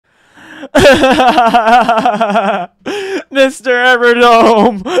Mr.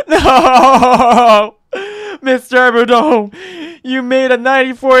 Everdome! No! Mr. Everdome, you made a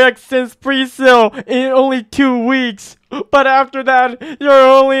 94x since pre-sale in only 2 weeks. But after that, you're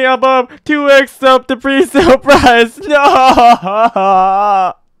only above 2x of the pre-sale price.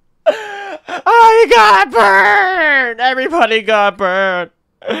 No! I got burned! Everybody got burned!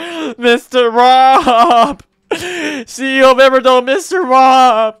 Mr. Rob! CEO of Everdome, Mr.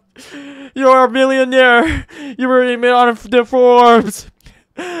 Rob! You're a millionaire! You were even on the Forbes!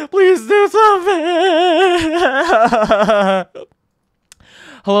 Please do something!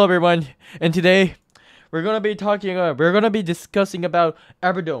 Hello everyone, and today we're gonna be discussing about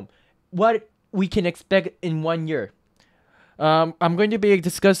Everdome. What we can expect in 1 year. I'm going to be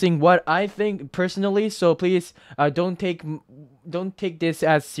discussing what I think personally, so please don't take this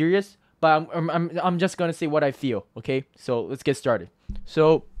as serious. But I'm just gonna say what I feel. Okay, so let's get started.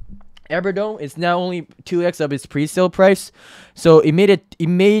 So Everdome is now only 2x of its pre-sale price, so it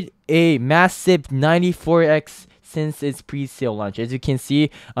made a massive 94x since its pre-sale launch. As you can see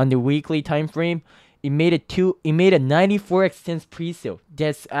on the weekly time frame, it made a 94x since pre-sale.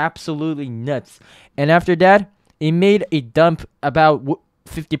 That's absolutely nuts. And after that, it made a dump about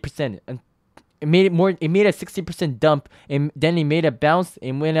 50%, and it made a 60% dump, and then it made a bounce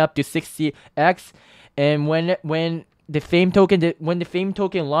and went up to 60x. And when the Fame token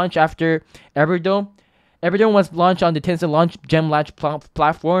launched after Everdome was launched on the Tencent Gem Launch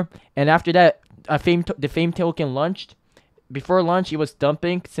platform, and after that, the Fame token launched. Before launch, it was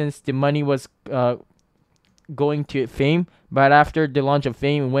dumping since the money was going to Fame, but after the launch of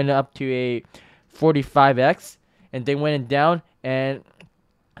Fame, it went up to a 45x, and then went down, and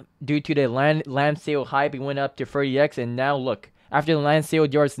due to the land sale hype, it went up to 30x, and now look. After the land sale,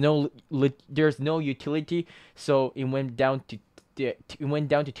 there's no utility, so it went down to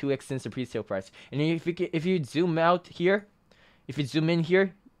 2x since the pre-sale price. And if you zoom out here, if you zoom in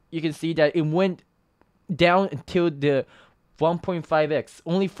here, you can see that it went down until the 1.5x,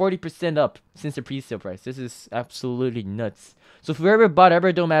 only 40% up since the pre-sale price. This is absolutely nuts. So whoever bought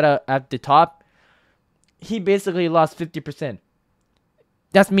Everdome at the top, he basically lost 50%.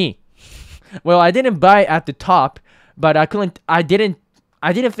 That's me. Well, I didn't buy at the top, but I didn't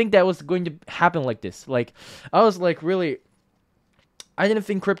think that was going to happen like this. Like, I was like, really, I didn't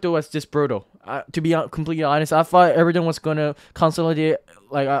think crypto was this brutal. To be completely honest, I thought Everdome was gonna consolidate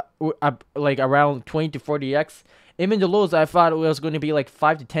like around 20 to 40x. Even the lows, I thought it was going to be like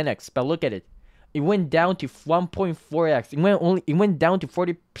 5 to 10x. But look at it, it went down to 1.4x. It went down to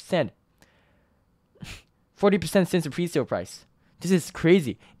 40%. 40% since the pre-sale price. This is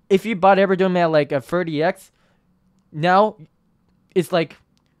crazy. If you bought Everdome at like a 30x, now it's like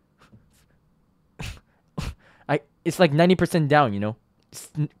it's like 90% down, you know? It's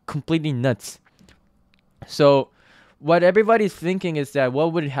completely nuts. So what everybody's thinking is that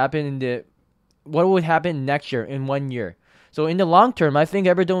what would happen next year in 1 year. So in the long term, I think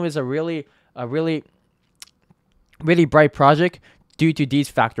Everdome is a really bright project due to these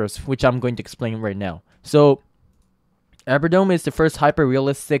factors, which I'm going to explain right now. So Everdome is the first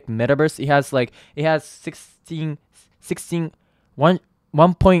hyper-realistic metaverse. It has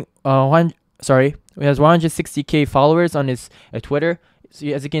 160k followers on its Twitter. So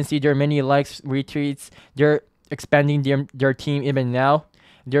as you can see, there are many likes, retweets. They're expanding their team even now.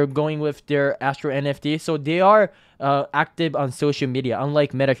 They're going with their Astro NFT, so they are active on social media,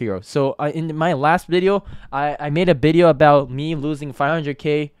 unlike MetaHero. So in my last video, I made a video about me losing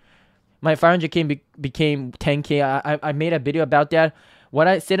 500k. My 500k became 10k. I made a video about that. What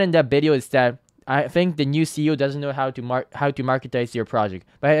I said in that video is that I think the new CEO doesn't know how to marketize their project.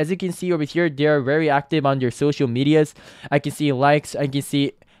 But as you can see over here, they are very active on their social medias. I can see likes. I can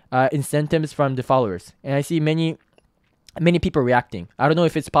see incentives from the followers, and I see many people reacting. I don't know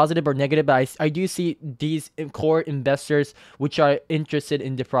if it's positive or negative, but I do see these core investors which are interested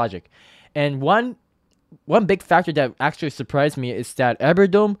in the project. And one big factor that actually surprised me is that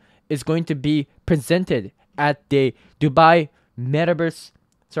Everdome is going to be presented at the Dubai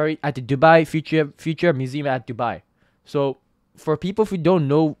Future Museum at Dubai. So for people who don't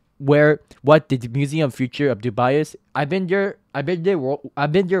know what the Museum Future of Dubai is, I've been there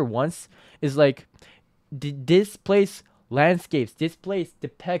once. It's like this place landscapes. This place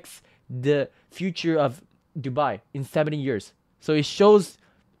depicts the future of Dubai in 70 years. So it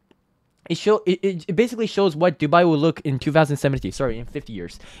basically shows what Dubai will look in 2070. Sorry, in 50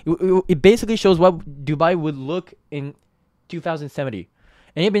 years. It basically shows what Dubai would look in 2070.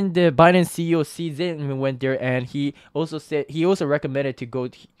 And even the Binance CEO sees it and went there, and he also recommended to go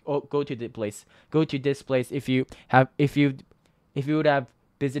to this place if you would have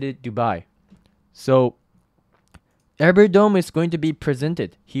visited Dubai. So Everdome is going to be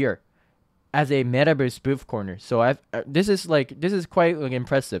presented here as a Metaverse booth corner. So this is quite like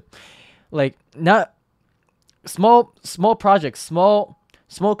impressive. Like not small projects, small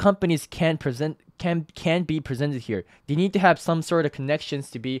companies can be presented here. They need to have some sort of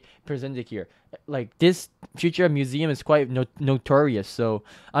connections to be presented here. Like this future museum is quite notorious, so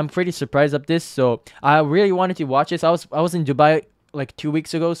I'm pretty surprised of this. So I really wanted to watch this. I was in Dubai like 2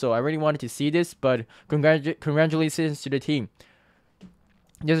 weeks ago, so I really wanted to see this. But congratulations to the team.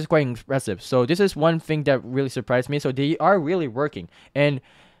 This is quite impressive. So this is one thing that really surprised me. So they are really working, and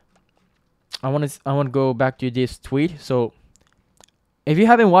I want to go back to this tweet. So if you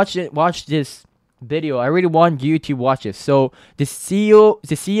haven't watched this video, I really want you to watch it. So the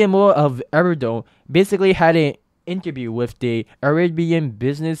CMO of Everdome basically had an interview with the Arabian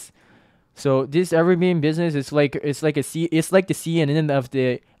business. So this Arabian business is like the CNN of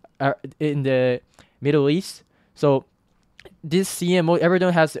the in the Middle East. So this CMO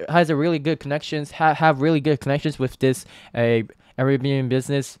Everdome has a really good connections have really good connections with this Arabian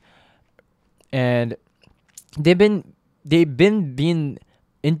business, and they've been being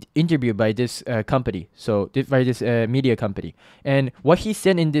interviewed by this company, by this media company. And what he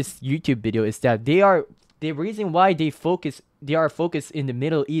said in this YouTube video is that the reason why they are focused in the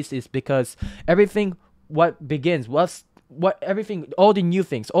Middle East is because everything all the new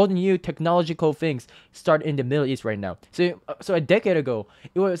things, all the new technological things start in the Middle East right now. So a decade ago,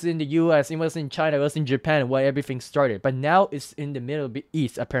 it was in the US, it was in China, it was in Japan where everything started. But now it's in the Middle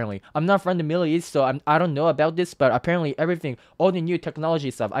East, apparently. I'm not from the Middle East, so I don't know about this, but apparently everything, all the new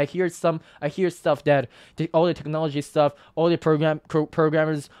technology stuff, I hear stuff that all the technology stuff, all the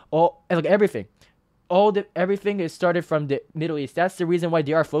programmers, everything. Everything is started from the Middle East. That's the reason why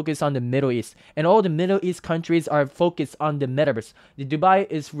they are focused on the Middle East, and all the Middle East countries are focused on the Metaverse. The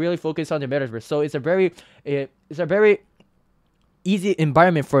Dubai is really focused on the Metaverse, so it's a very easy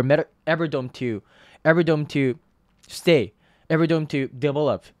environment for Everdome to stay, Everdome to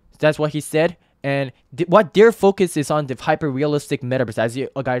develop. That's what he said. And what their focus is on the hyper-realistic Metaverse, as you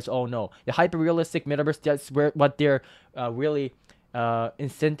guys all know. The hyper-realistic Metaverse, that's what they're really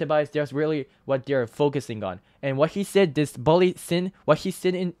incentivized. That's really what they're focusing on. And what he said, what he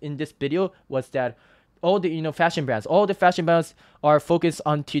said in this video was that all the fashion brands are focused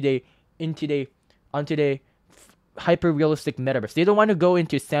on today hyper realistic Metaverse. They don't want to go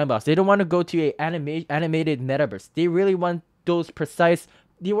into sandbox. They don't want to go to a animated Metaverse. They really want those precise.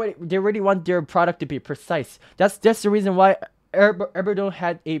 They really want their product to be precise. That's the reason why Everdome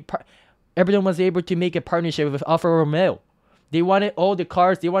was able to make a partnership with Alfa Romeo. They wanted all the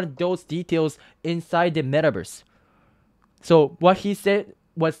cars, they wanted those details inside the Metaverse. So what he said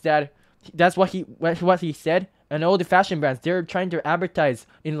was that's what he said. And all the fashion brands, they're trying to advertise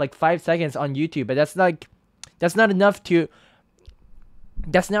in like 5 seconds on YouTube, but that's not enough to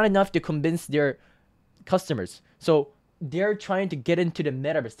convince their customers. So they're trying to get into the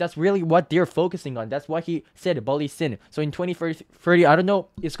Metaverse. That's really what they're focusing on. That's what he said, Bali Sin. So in 2030, I don't know,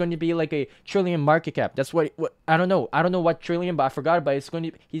 it's going to be like a trillion market cap. That's what I don't know. I don't know what trillion, but I forgot. But it's going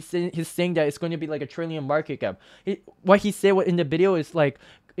to. He's saying that it's going to be like a trillion market cap. What he said in the video is like,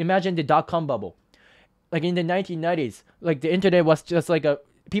 imagine the .com bubble, like in the 1990s. Like the internet was just like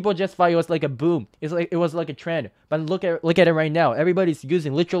people just thought it was like a boom. It was like a trend. But look at it right now. Everybody's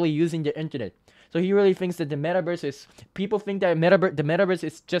literally using the internet. So he really thinks that the Metaverse is. People think that the Metaverse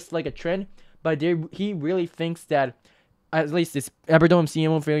is just like a trend, but he really thinks that, at least this Everdome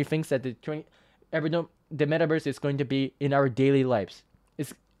CMO really thinks that the Metaverse is going to be in our daily lives.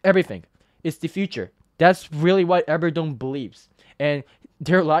 It's everything. It's the future. That's really what Everdome believes. And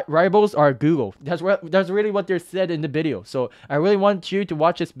their rivals are Google. That's really what they said in the video. So I really want you to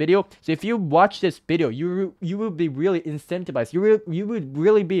watch this video. So if you watch this video, you will be really incentivized. You would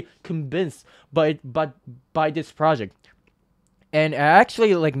really be convinced by this project. And I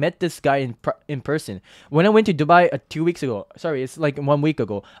actually met this guy in person when I went to Dubai 2 weeks ago. Sorry, it's like 1 week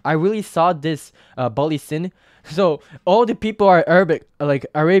ago. I really saw this Bali Sin. So all the people are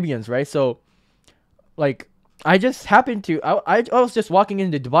Arabians, right? So I just happened to I was just walking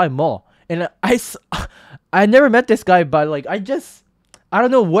in the Dubai Mall, and I never met this guy, but I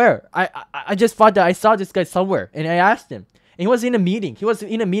don't know where. I just thought that I saw this guy somewhere, and I asked him, and he was in a meeting. He was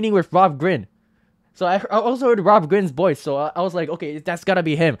in a meeting with Rob Grin. So I also heard Rob Grin's voice, so I was like, okay, that's gotta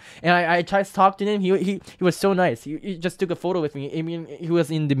be him. And I tried to talk to him. He was so nice. He just took a photo with me. I mean, he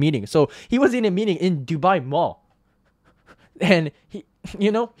was in the meeting. So he was in a meeting in Dubai Mall, and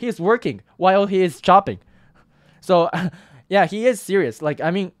he's working while he is shopping. So, yeah, he is serious.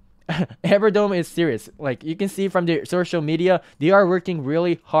 Everdome is serious. Like you can see from the social media, they are working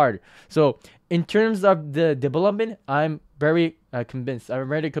really hard. So in terms of the development, I'm very convinced. I'm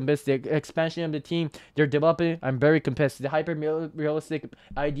very convinced. The expansion of the team, they're developing. I'm very convinced. The hyper realistic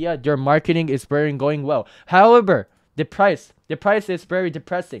idea, their marketing is very going well. However, the price is very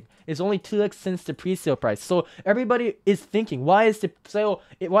depressing. It's only 2x since the pre-sale price. So everybody is thinking, why is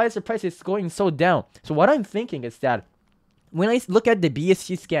the price is going so down? So what I'm thinking is that when I look at the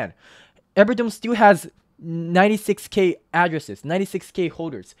BSC scan, Everdome still has 96k addresses, 96k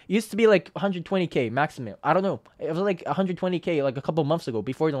holders. It used to be like 120k maximum. I don't know. It was like 120k like a couple months ago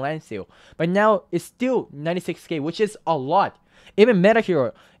before the land sale. But now it's still 96k, which is a lot. Even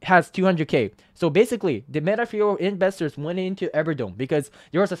MetaHero has 200k. So basically, the MetaHero investors went into Everdome because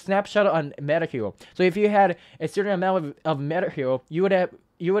there was a snapshot on MetaHero. So if you had a certain amount of MetaHero, you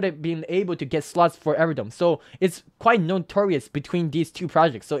would have been able to get slots for Everdome. So it's quite notorious between these two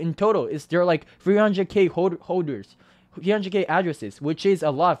projects. So in total, there are like 300k holders, 300k addresses, which is a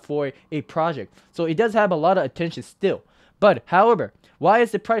lot for a project. So it does have a lot of attention still. But however, why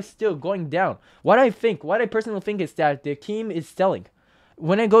is the price still going down? What I personally think is that the team is selling.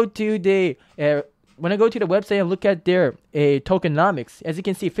 When I go to the website and look at their tokenomics, as you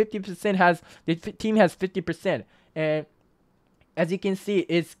can see, 50% has the team has 50%, and as you can see,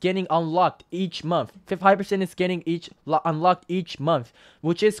 it's getting unlocked each month. 5% is getting unlocked each month,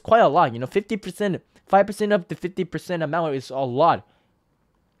 which is quite a lot. 50%, 5% of the 50% amount is a lot.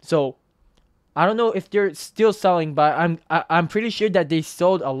 So I don't know if they're still selling, but I'm pretty sure that they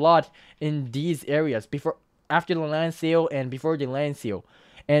sold a lot in these areas after the land sale and before the land sale.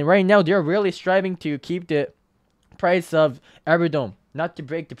 And right now they're really striving to keep the price of Everdome, not to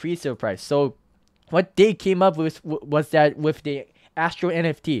break the pre-sale price. So what they came up with was that with the Astro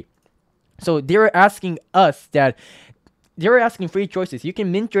NFT. So they were asking free choices. You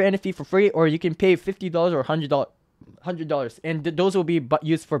can mint your NFT for free, or you can pay $50 or $100, and those will be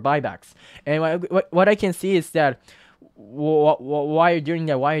used for buybacks. And what I can see is that why are you doing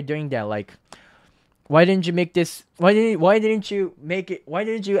that? Like, why didn't you make this? Why didn't you make it? Why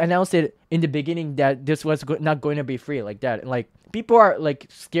didn't you announce it in the beginning that this was not going to be free like that? And like, people are like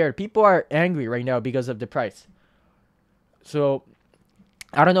scared. People are angry right now because of the price. So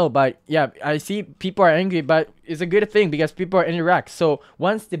I don't know, but yeah, I see people are angry, but it's a good thing because people are interact. So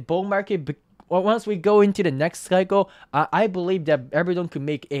once the bull market, once we go into the next cycle, I believe that everyone could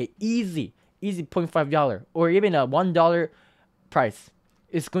make a easy $0.5 or even a $1 price.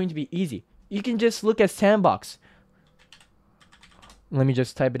 It's going to be easy. You can just look at Sandbox. Let me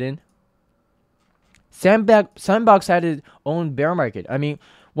just type it in. Sandbox had its own bear market. I mean,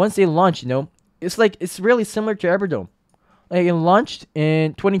 once they launched, it's really similar to Everdome. Like, it launched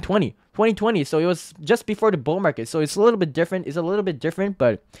in 2020, so it was just before the bull market. So it's a little bit different.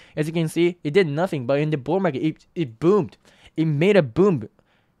 But as you can see, it did nothing. But in the bull market, it boomed. It made a boom.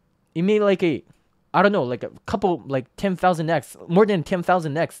 It made like a couple, like 10,000x, more than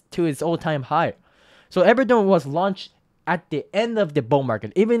 10,000x to its all-time high. So Everdome was launched at the end of the bull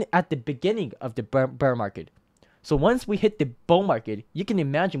market, even at the beginning of the bear market. So once we hit the bull market, you can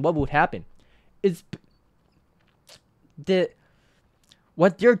imagine what would happen.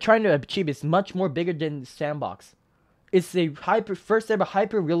 What they're trying to achieve is much more bigger than Sandbox. It's a first ever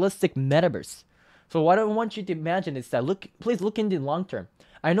hyper realistic metaverse. So what I want you to imagine is that please look in the long term.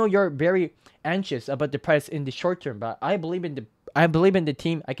 I know you're very anxious about the price in the short term, but I believe in the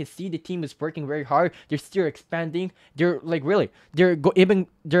team. I can see the team is working very hard. They're still expanding. They're like really. They even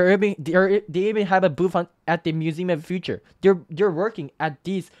have a booth at the Museum of the Future. They're working at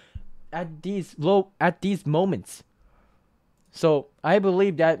these moments. So I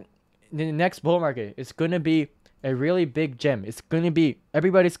believe that the next bull market is gonna be a really big gem.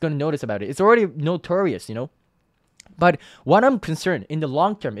 Everybody's gonna notice about it. It's already notorious, But what I'm concerned in the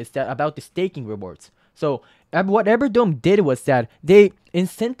long term is that about the staking rewards. So what Everdome did was that they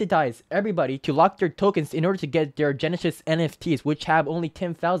incentivized everybody to lock their tokens in order to get their Genesis NFTs, which have only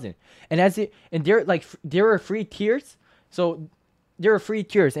 10,000. And there are free tiers. So there are free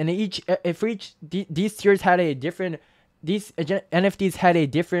tiers, and these tiers had a different. These NFTs had a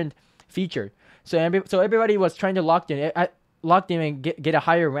different feature. So everybody was trying to lock them and get a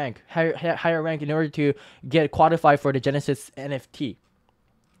higher rank in order to get qualified for the Genesis NFT.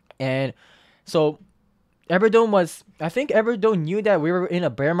 And so I think Everdome knew that we were in a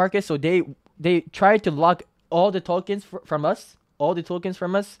bear market, so they tried to lock all the tokens from us,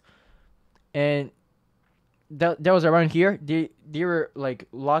 and that was around here. They were like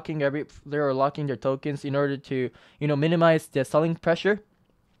locking their tokens in order to minimize the selling pressure.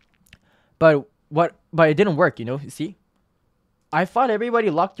 But it didn't work. You see. I thought everybody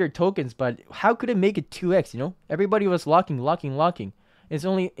locked their tokens, but how could it make it 2x? You know, everybody was locking. It's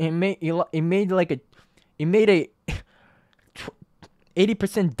only it made like a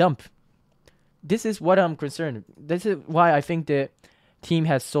 80% dump. This is what I'm concerned. This is why I think the team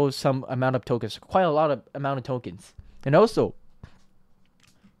has sold some amount of tokens, quite a lot of amount of tokens, and also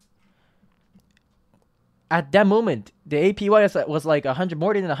at that moment the APY was like 100,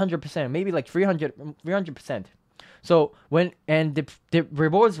 more than 100%, maybe like 300%. So when the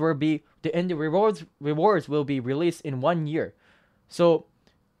rewards will be rewards will be released in 1 year. So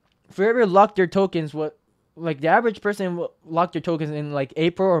whoever locked their tokens, what like the average person will lock their tokens in like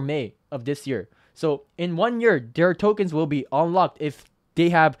April or May of this year. So in 1 year, their tokens will be unlocked if they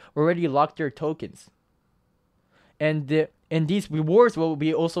have already locked their tokens. And these rewards will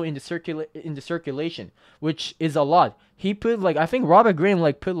be also in the circulation, which is a lot. He put like, I think Robert Graham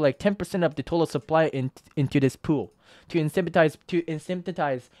like put like 10% of the total supply into this pool to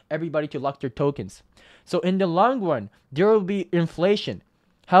incentivize everybody to lock their tokens. So in the long run, there will be inflation.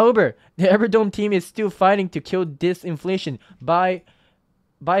 However, the Everdome team is still fighting to kill this inflation by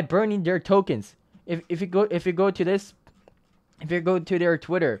burning their tokens. If you go to their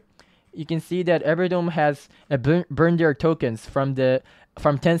Twitter, you can see that Everdome has burned their tokens from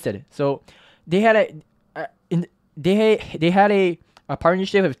Tencent. So they had a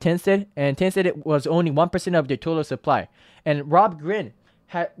partnership with Tencent, and Tencent was only 1% of their total supply. And Tencent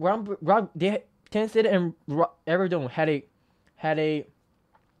and Everdome had a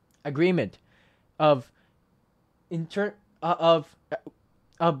agreement of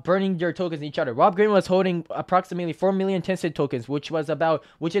burning their tokens in each other. Rob Green was holding approximately 4 million Tencent tokens, which is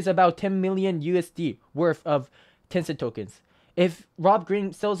about 10 million USD worth of Tencent tokens. If Rob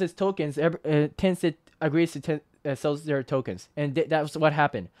Green sells his tokens, Tencent agrees to sells their tokens, and that's what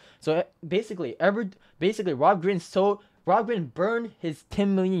happened. So basically Rob Green burned his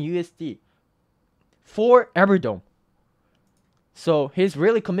 10 million USD for Everdome. So he's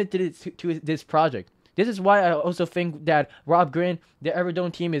really committed to this project. This is why I also think that Rob Green, the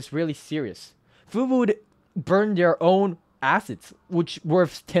Everdome team, is really serious. Who would burn their own assets, which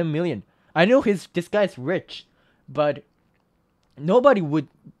worth 10 million? I know this guy's rich, but nobody would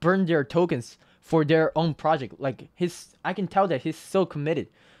burn their tokens for their own project. Like I can tell that he's so committed.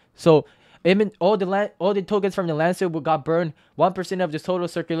 So even all the tokens from the land sale got burned. 1% of the total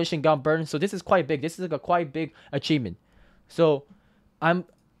circulation got burned. So this is quite big. This is like a quite big achievement. So on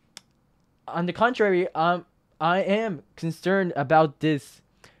the contrary, I am concerned about these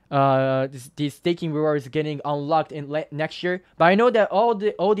staking rewards getting unlocked in next year. But I know that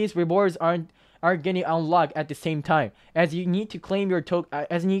all these rewards aren't getting unlocked at the same time. As you need to claim your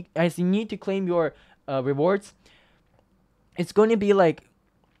as you need to claim your rewards, it's going to be like,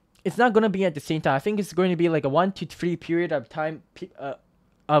 it's not going to be at the same time. I think it's going to be like a 1 to 3 period of time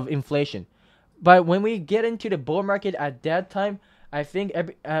of inflation. But when we get into the bull market at that time, I think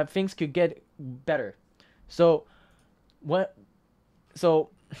things could get better. So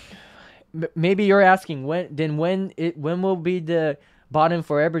maybe you're asking when will be the bottom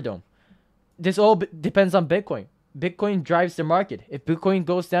for Everdome? This all depends on Bitcoin. Bitcoin drives the market. If Bitcoin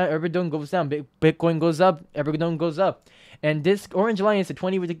goes down, Everdome goes down. Bitcoin goes up, Everdome goes up. And this orange line is a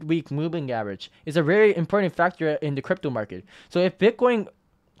 20-week moving average. It's a very important factor in the crypto market. So if Bitcoin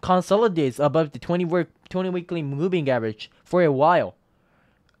consolidates above the 20-weekly moving average for a while,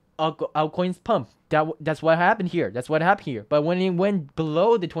 altcoins pump. That's what happened here. But when it went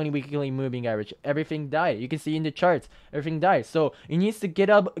below the 20-weekly moving average, everything died. You can see in the charts, everything died. So it needs to get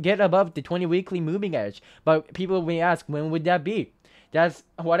above the 20-weekly moving average. But people may ask, when would that be? That's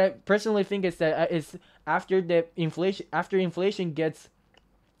what I personally think is that is after inflation gets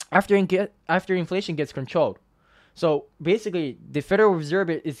controlled. So basically, the Federal Reserve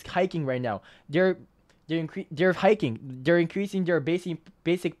is hiking right now. They're hiking. They're increasing their base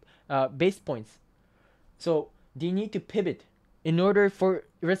points. So they need to pivot in order for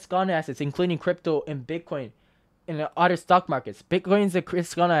risk-on assets, including crypto and Bitcoin, and other stock markets. Bitcoin is a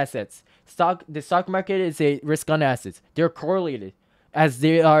risk-on assets. The stock market is a risk-on assets. They're correlated, as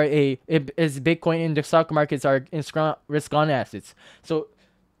they are as Bitcoin and the stock markets are risk-on assets. So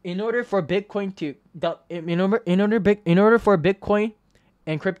in order for Bitcoin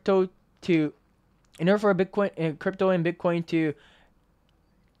and crypto and Bitcoin to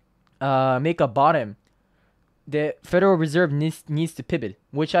make a bottom, the Federal Reserve needs to pivot,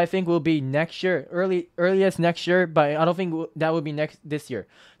 which I think will be next year, earliest next year, but I don't think that will be this year.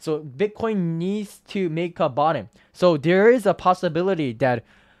 So Bitcoin needs to make a bottom. So there is a possibility that,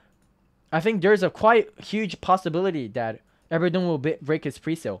 I think there's a quite huge possibility that Everdome will break its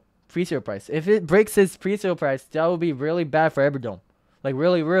pre-sale pre-sale price. If it breaks its pre-sale price, that would be really bad for Everdome, like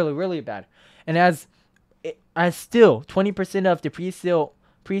really, really, really bad. And as still 20% of the pre-sale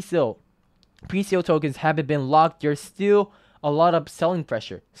tokens haven't been locked, there's still a lot of selling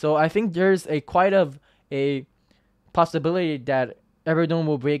pressure. So I think there's quite a possibility that Everdome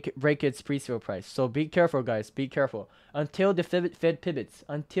will break its pre-sale price. So be careful, guys. Be careful until the Fed pivots,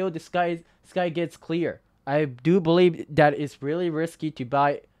 until the sky gets clear. I do believe that it's really risky to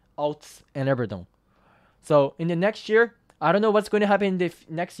buy alts and Everdome. So in the next year, I don't know what's going to happen in the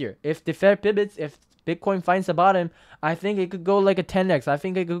next year. If the Fed pivots, if Bitcoin finds the bottom, I think it could go like a 10x. I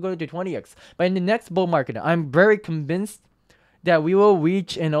think it could go to 20x. But in the next bull market, I'm very convinced that we will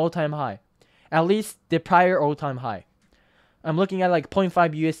reach an all-time high, at least the prior all-time high. I'm looking at like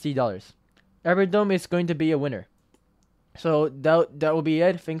 0.5 USD dollars. Everdome is going to be a winner. So that will be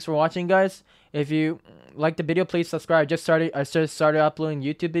it. Thanks for watching, guys. If you like the video, please subscribe. I just started uploading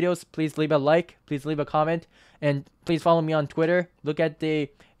YouTube videos. Please leave a like. Please leave a comment. And please follow me on Twitter. Look at the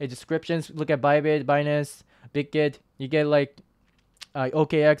descriptions. Look at BYBIT, Binance, Bitget. You get like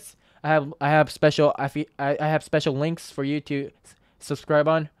OKX. I have special links for you to subscribe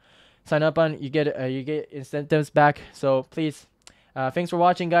on, sign up on. You get incentives back. So please, thanks for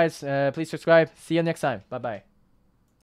watching, guys. Please subscribe. See you next time. Bye bye.